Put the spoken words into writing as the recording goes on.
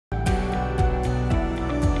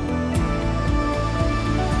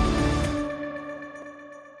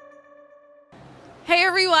Hey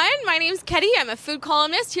everyone, my name's Ketty. I'm a food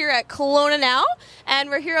columnist here at KelownaNow, and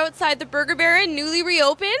we're here outside the Burger Baron, newly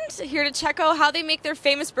reopened, here to check out how they make their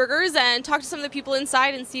famous burgers and talk to some of the people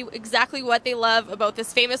inside and see exactly what they love about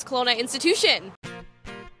this famous Kelowna institution.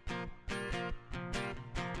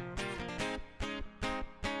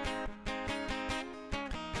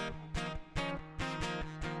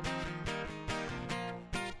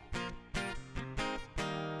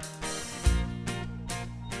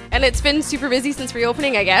 And it's been super busy since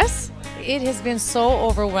reopening, I guess. It has been so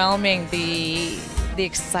overwhelming, the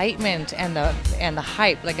excitement and the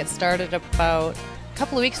hype. Like, it started about a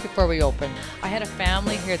couple of weeks before we opened. I had a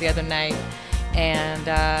family here the other night, and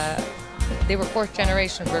they were fourth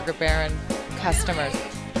generation Burger Baron customers.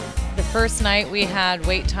 The first night we had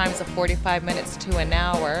wait times of 45 minutes to an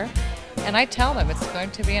hour, and I tell them it's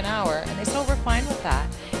going to be an hour, and they said, "Oh, we're fine with that."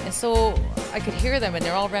 And so I could hear them, and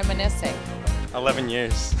they're all reminiscing. 11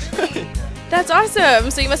 years. That's awesome.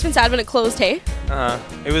 So you must have been sad when it closed, hey?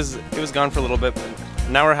 It was gone for a little bit, but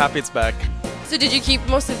now we're happy it's back. So did you keep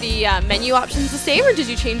most of the menu options the same, or did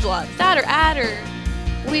you change a lot? That or add,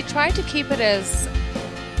 or? We tried to keep it as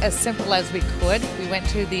simple as we could. We went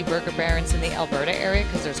to the Burger Barons in the Alberta area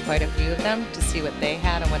because there's quite a few of them to see what they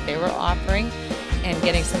had and what they were offering, and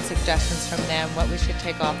getting some suggestions from them, what we should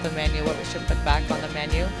take off the menu, what we should put back on the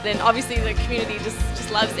menu. Then obviously the community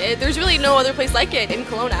just loves it. There's really no other place like it in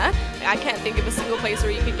Kelowna. I can't think of a single place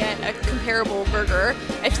where you could get a comparable burger,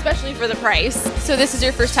 especially for the price. So this is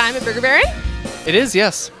your first time at Burger Baron? It is,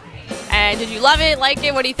 yes. And did you love it, like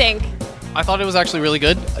it? What do you think? I thought it was actually really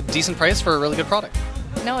good. A decent price for a really good product.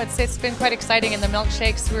 No, it's been quite exciting, and the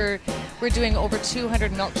milkshakes, we're doing over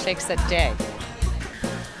 200 milkshakes a day.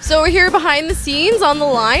 So we're here behind the scenes on the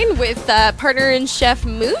line with partner and chef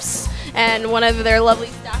Moose and one of their lovely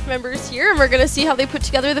staff members here, and we're going to see how they put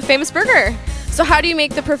together the famous burger. So how do you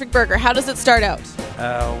make the perfect burger? How does it start out?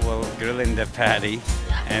 Well, grilling the patty,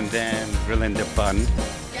 and then grilling the bun.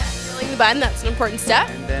 Yeah, grilling the bun, that's an important step.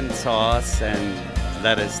 And then sauce and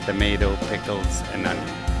lettuce, tomato, pickles, and onion.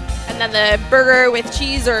 And then the burger with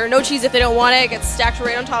cheese or no cheese if they don't want it gets stacked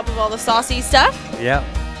right on top of all the saucy stuff. Yeah.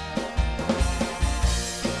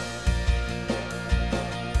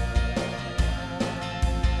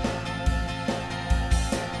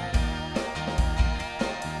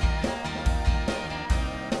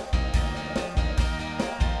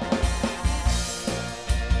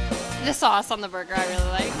 The sauce on the burger I really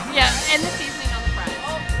like. Yeah, and the seasoning on the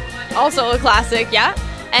fries. Also a classic, yeah.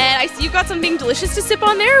 And I see you've got something delicious to sip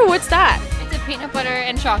on there. What's that? It's a peanut butter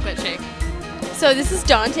and chocolate shake. So this is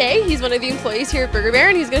Dante. He's one of the employees here at Burger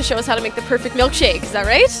Baron. He's going to show us how to make the perfect milkshake. Is that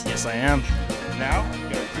right? Yes, I am. Now, we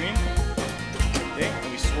got our cream. Okay,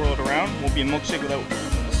 and we swirl it around. Won't be a milkshake without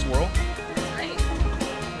a swirl. Right.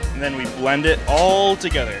 And then we blend it all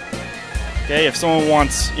together. Okay, if someone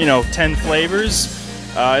wants, 10 flavors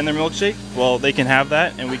in their milkshake, well, they can have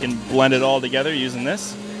that, and we can blend it all together using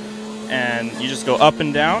this. And you just go up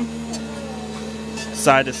and down,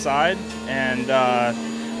 side to side, and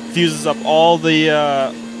fuses up all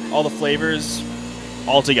the flavors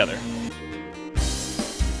all together.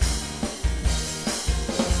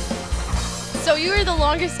 So you are the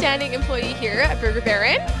longest standing employee here at Burger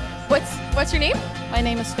Baron. What's your name? My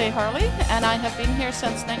name is Faye Harley, and I have been here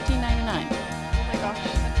since 1999. Oh my gosh,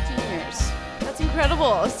 15 years. that's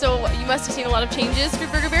incredible. So you must have seen a lot of changes for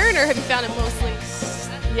Burger Baron, or have you found it mostly?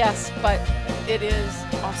 Yes, but it is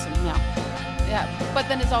awesome now. Yeah, but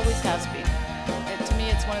then it always has been. To me,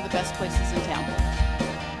 it's one of the best places in town.